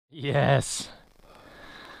Yes.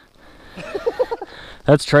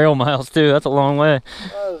 That's trail miles too. That's a long way.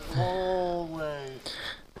 That is a long way.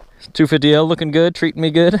 250L looking good, treating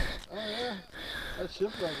me good. Oh yeah. That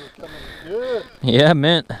ship leg was coming good. Yeah,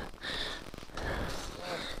 mint.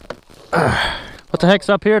 What the heck's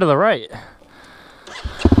up here to the right?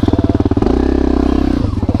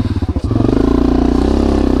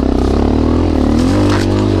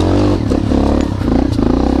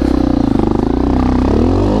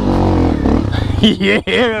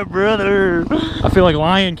 Yeah, brother. I feel like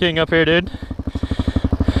Lion King up here, dude.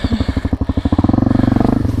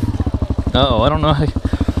 Uh-oh, I don't know how.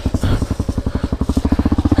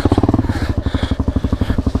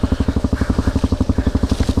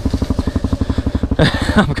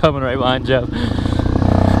 I'm coming right behind Jeff.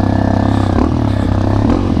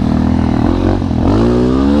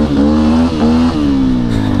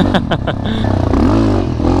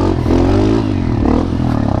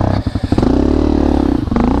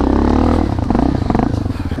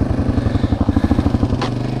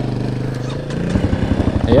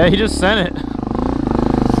 Yeah, he just sent it.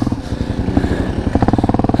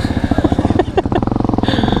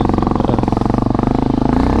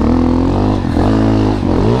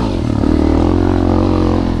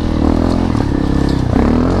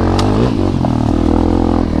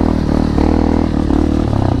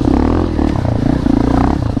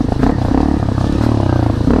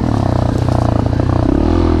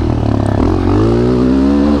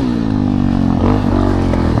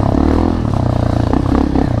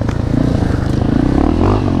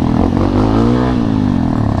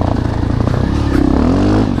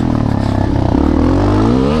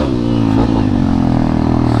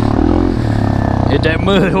 Hit that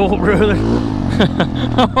mud hole, brother.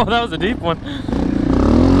 Oh, that was a deep one.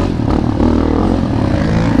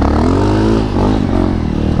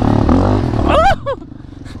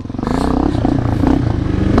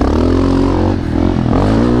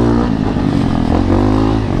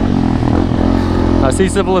 I see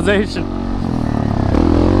civilization.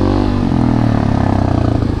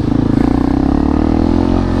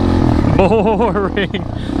 Boring.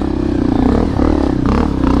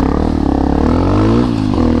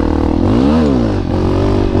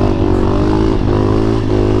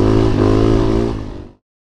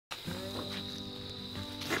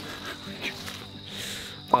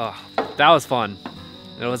 Oh, that was fun.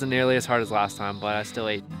 It wasn't nearly as hard as last time, but I still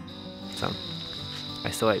ate some.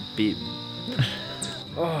 I still ate beef.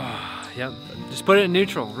 Oh, yep. Just put it in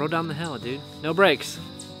neutral. Roll down the hill, dude. No brakes.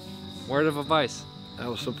 Word of advice. That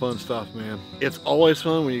was some fun stuff, man. It's always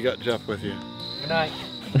fun when you got Jeff with you. Good night.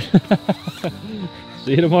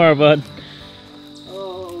 See you tomorrow, bud.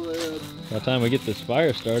 Oh, man. By the time we get this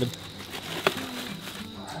fire started.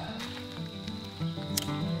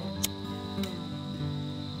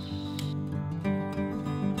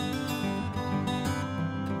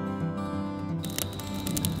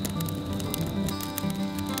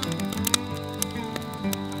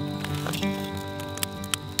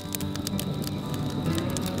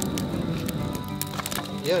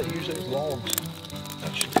 Yeah, it usually is logs.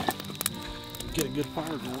 That should get a good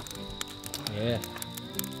fire going. Yeah.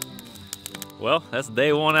 Well, that's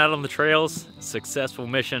day one out on the trails. Successful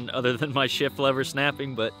mission other than my shift lever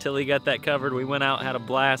snapping, but Tilly got that covered. We went out, had a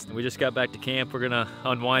blast. We just got back to camp. We're gonna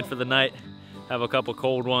unwind for the night, have a couple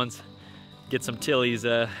cold ones, get some Tilly's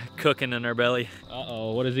cooking in our belly.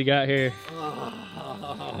 Uh-oh, what does he got here?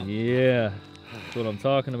 Yeah, that's what I'm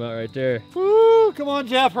talking about right there. Woo, come on,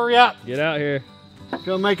 Jeff, hurry up. Get out here.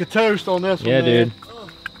 Gonna make a toast on this one, Yeah, man. dude.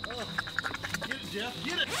 Get it, Jeff,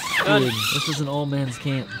 get it. Dude, this is an old man's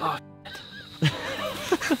camp.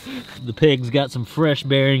 The pig's got some fresh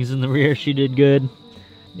bearings in the rear. She did good.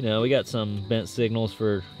 You know, we got some bent signals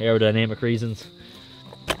for aerodynamic reasons.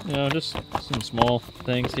 You know, just some small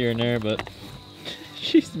things here and there, but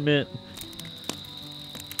she's mint.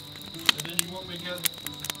 And then you want me to get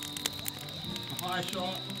a high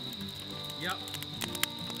shot? Yep.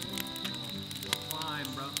 Just climb,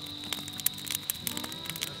 bro.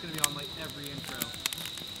 That's gonna be on like every intro.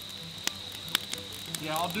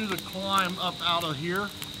 Yeah, I'll do the climb up out of here.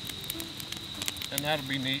 And that'll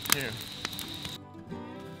be neat too.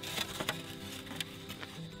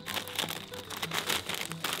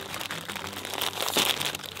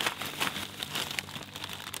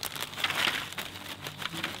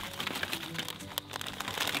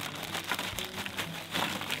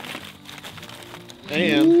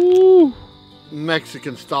 And Ooh.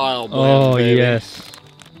 Mexican style blend, Oh, baby. yes.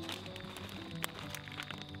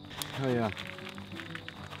 Oh yeah.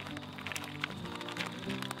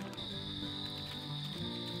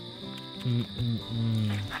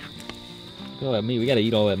 Look at all that meat. We gotta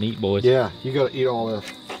eat all that meat, boys. Yeah, you gotta eat all this.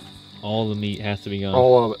 All the meat has to be gone.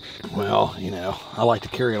 All of it. Well, you know, I like to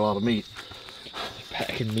carry a lot of meat.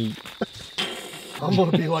 Packing meat. I'm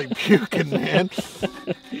gonna be like puking, man.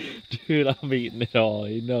 Dude, I'm eating it all.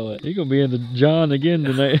 You know it. You're gonna be in the John again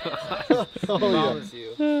tonight. Promise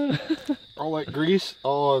you. All that grease.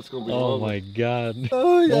 Oh, it's gonna be Oh lovely. my God.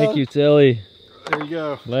 Oh, yeah. Thank you, Tilly. There you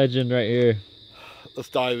go. Legend right here. Let's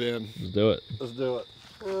dive in. Let's do it. Let's do it.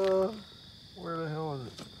 Where the hell is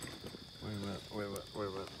it? Wait a minute.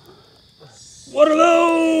 What are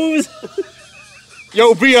those?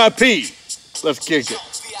 Yo, VIP. Let's kick it.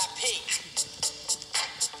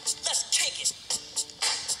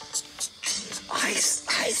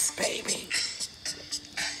 Ice, baby.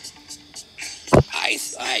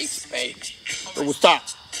 Ice, baby. So we'll stop,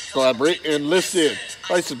 collaborate, and listen.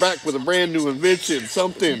 Ice is back with a brand new invention.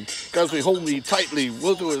 Something got me hold me tightly.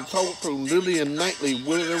 We'll do a talk from Lily and Nightly.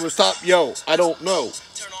 Will it ever stop? Yo, I don't know.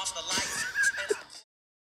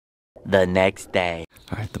 The next day.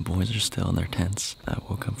 All right, the boys are still in their tents. I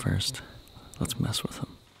woke up first. Let's mess with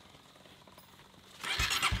them.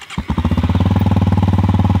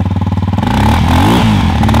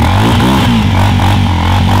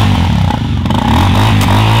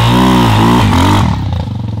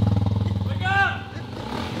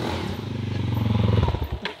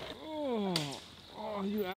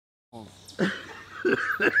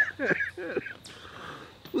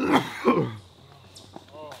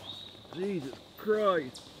 Jesus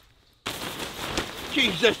Christ.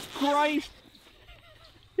 Jesus Christ.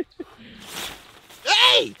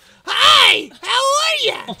 Hey! Hi! How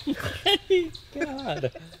are you?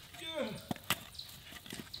 God.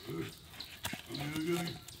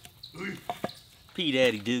 P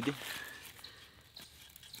Daddy Doogie.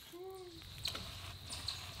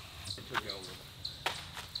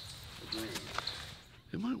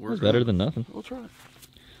 It might work. That's better than nothing. We'll try it.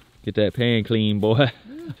 Get that pan clean, boy.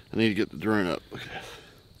 I need to get the drone up. Look at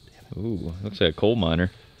this. Ooh, looks like a coal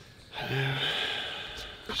miner.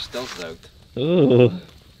 Still soaked. Ooh.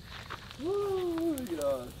 Oh my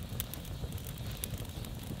God.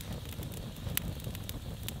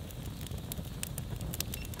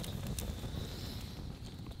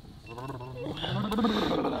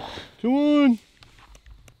 Come on.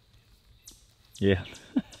 Yeah.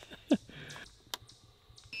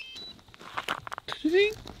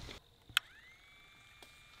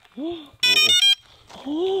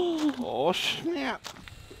 Oh snap.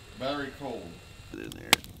 Battery cold. In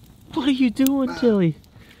there. What are you doing, Tilly?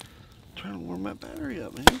 Trying to warm my battery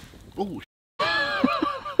up, man. Oh,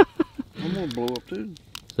 I'm gonna blow up too.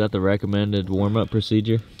 Is that the recommended warm-up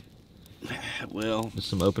procedure? Well, Just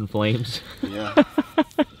some open flames? yeah.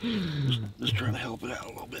 just trying to help it out a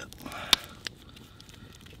little bit.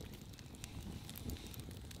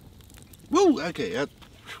 Woo! Okay,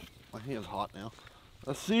 my hand's hot now.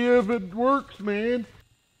 Let's see if it works, man.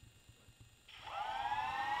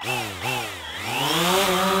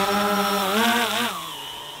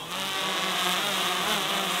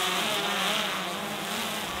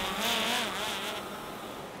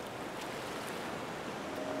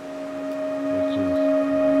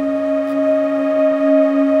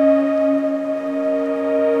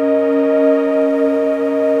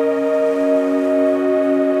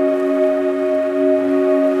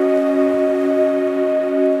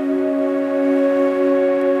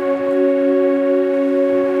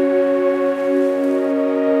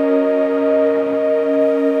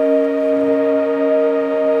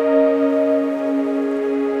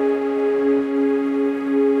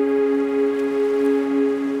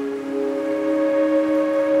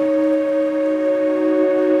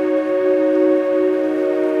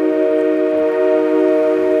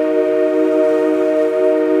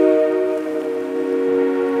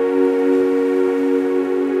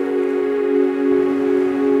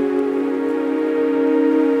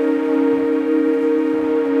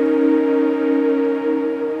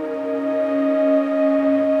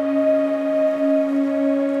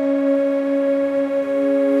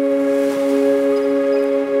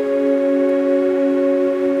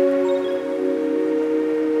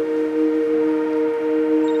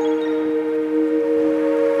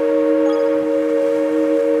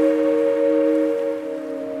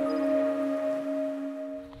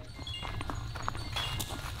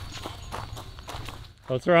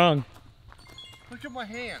 What's wrong? Look at my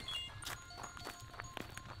hand.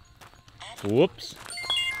 Whoops.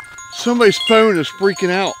 Somebody's phone is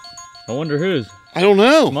freaking out. I wonder whose. I don't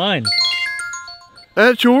know. Mine.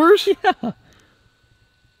 That's yours? Yeah.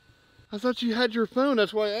 I thought you had your phone.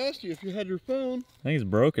 That's why I asked you if you had your phone. I think it's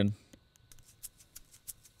broken.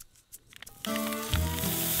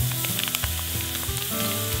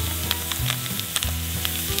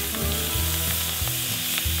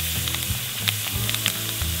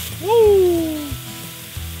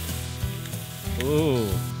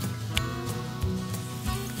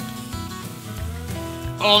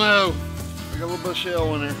 got a little bit of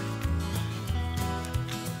shell in there. Is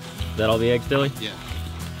that all the eggs, Tilly? Yeah.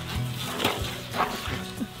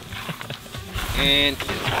 And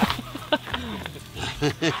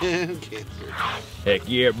Heck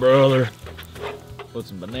yeah, brother. Put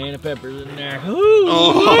some banana peppers in there.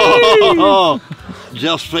 Oh,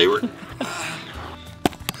 Jeff's favorite.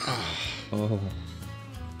 Oh.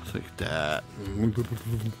 Look at that.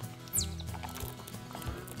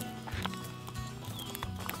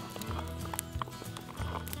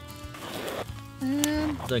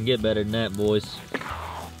 Doesn't get better than that, boys.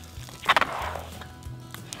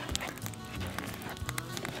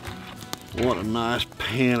 What a nice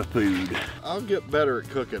pan of food. I'll get better at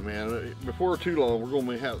cooking, man. Before too long, we're going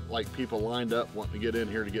to have like people lined up wanting to get in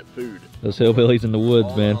here to get food. Those hillbillies in the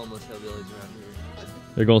woods, man. All those hillbillies around here.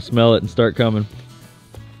 They're gonna smell it and start coming.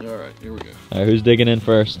 All right, here we go. All right, who's digging in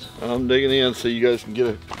first? I'm digging in so you guys can get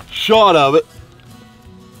a shot of it.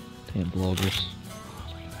 Damn bloggers.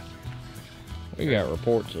 We got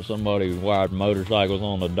reports of somebody wired motorcycles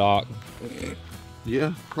on the dock.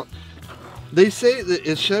 Yeah. They say that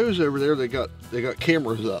it shows over there they got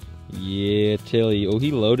cameras up. Yeah, Tilly. Oh,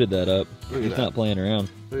 he loaded that up. Look at He's that. not playing around.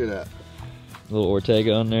 Look at that. Little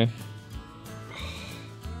Ortega on there.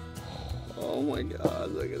 Oh my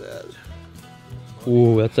God, look at that.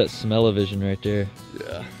 Ooh, that's that smell-o-vision right there.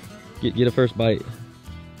 Yeah. Get a first bite.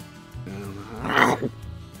 Yeah,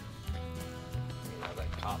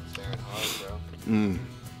 that cop's staring hard, bro. Mmm.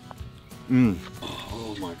 Mmm.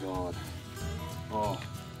 Oh my God. Oh.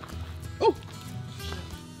 Oh.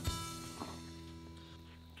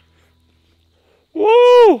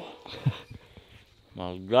 Woo!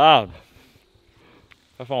 My God.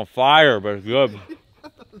 That's on fire, but it's good.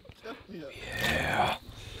 Yeah.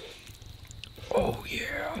 Oh,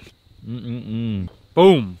 yeah. Mm-mm-mm.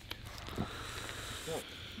 Boom.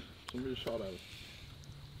 Somebody shot at it.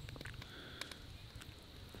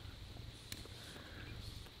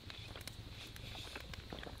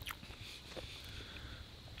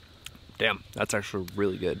 Damn, that's actually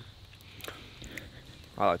really good.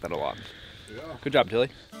 I like that a lot. Yeah. Good job, Tilly.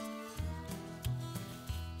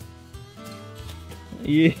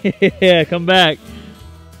 Yeah, come back.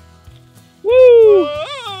 Woo!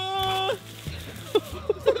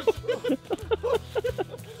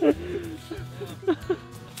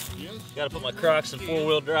 Gotta put my Crocs in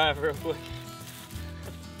 4-wheel drive real quick.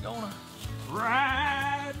 Gonna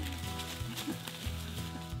ride.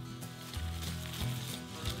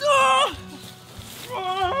 Ah!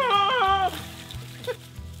 Ah!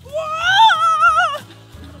 Ah!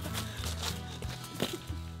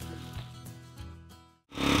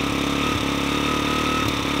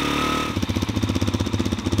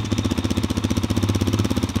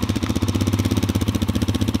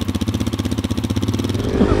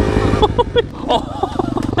 Oh.